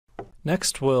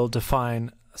Next, we'll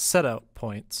define setout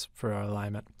points for our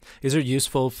alignment. These are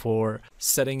useful for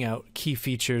setting out key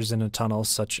features in a tunnel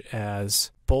such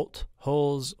as bolt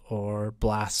holes or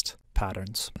blast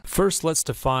patterns. First, let's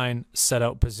define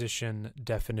setout position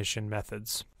definition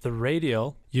methods. The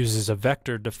radial uses a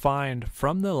vector defined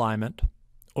from the alignment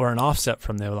or an offset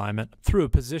from the alignment through a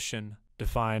position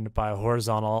defined by a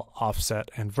horizontal offset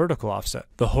and vertical offset.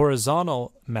 The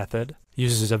horizontal method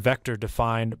uses a vector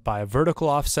defined by a vertical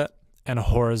offset and a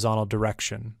horizontal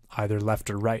direction, either left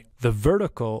or right. The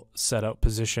vertical setout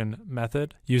position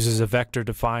method uses a vector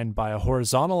defined by a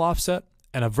horizontal offset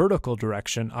and a vertical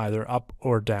direction, either up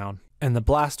or down. And the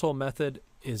blast hole method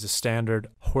is a standard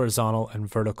horizontal and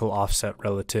vertical offset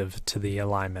relative to the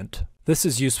alignment. This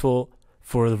is useful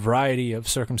for the variety of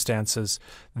circumstances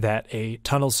that a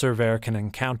tunnel surveyor can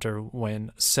encounter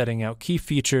when setting out key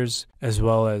features as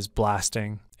well as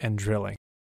blasting and drilling.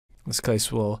 In this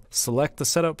case, we'll select the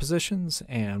setout positions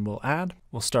and we'll add.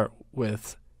 We'll start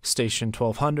with station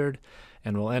 1200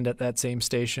 and we'll end at that same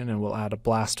station, and we'll add a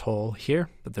blast hole here,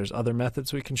 but there's other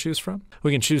methods we can choose from.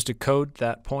 We can choose to code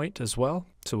that point as well,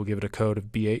 so we'll give it a code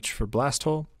of BH for blast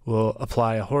hole. We'll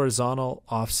apply a horizontal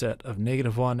offset of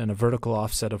 -1 and a vertical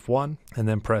offset of 1, and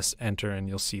then press enter and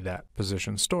you'll see that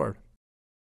position stored.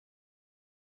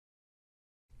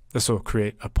 This will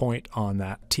create a point on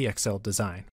that TXL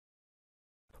design.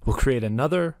 We'll create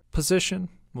another position.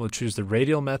 We'll choose the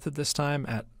radial method this time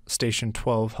at station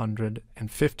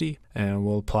 1250, and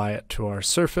we'll apply it to our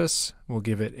surface. We'll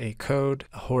give it a code,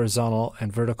 a horizontal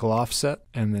and vertical offset,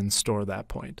 and then store that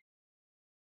point.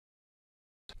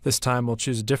 This time we'll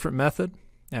choose a different method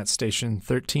at station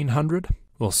 1300.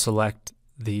 We'll select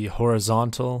the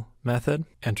horizontal method,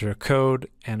 enter a code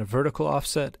and a vertical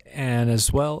offset, and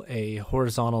as well a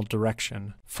horizontal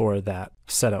direction for that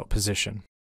setout position.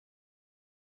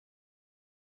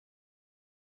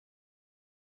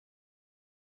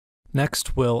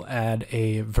 Next, we'll add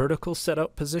a vertical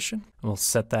setout position. We'll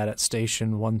set that at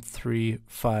station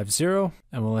 1350,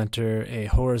 and we'll enter a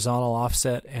horizontal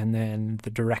offset and then the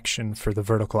direction for the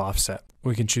vertical offset.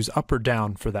 We can choose up or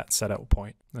down for that setout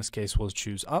point. In this case, we'll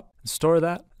choose up and store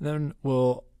that. Then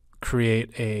we'll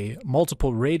create a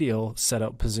multiple radial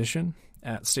setout position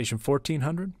at station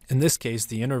 1400. In this case,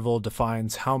 the interval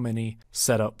defines how many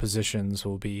setout positions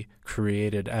will be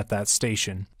created at that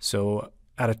station. So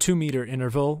at a 2-meter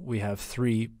interval, we have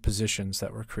 3 positions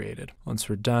that were created. Once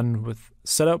we're done with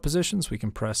setout positions, we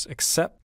can press accept,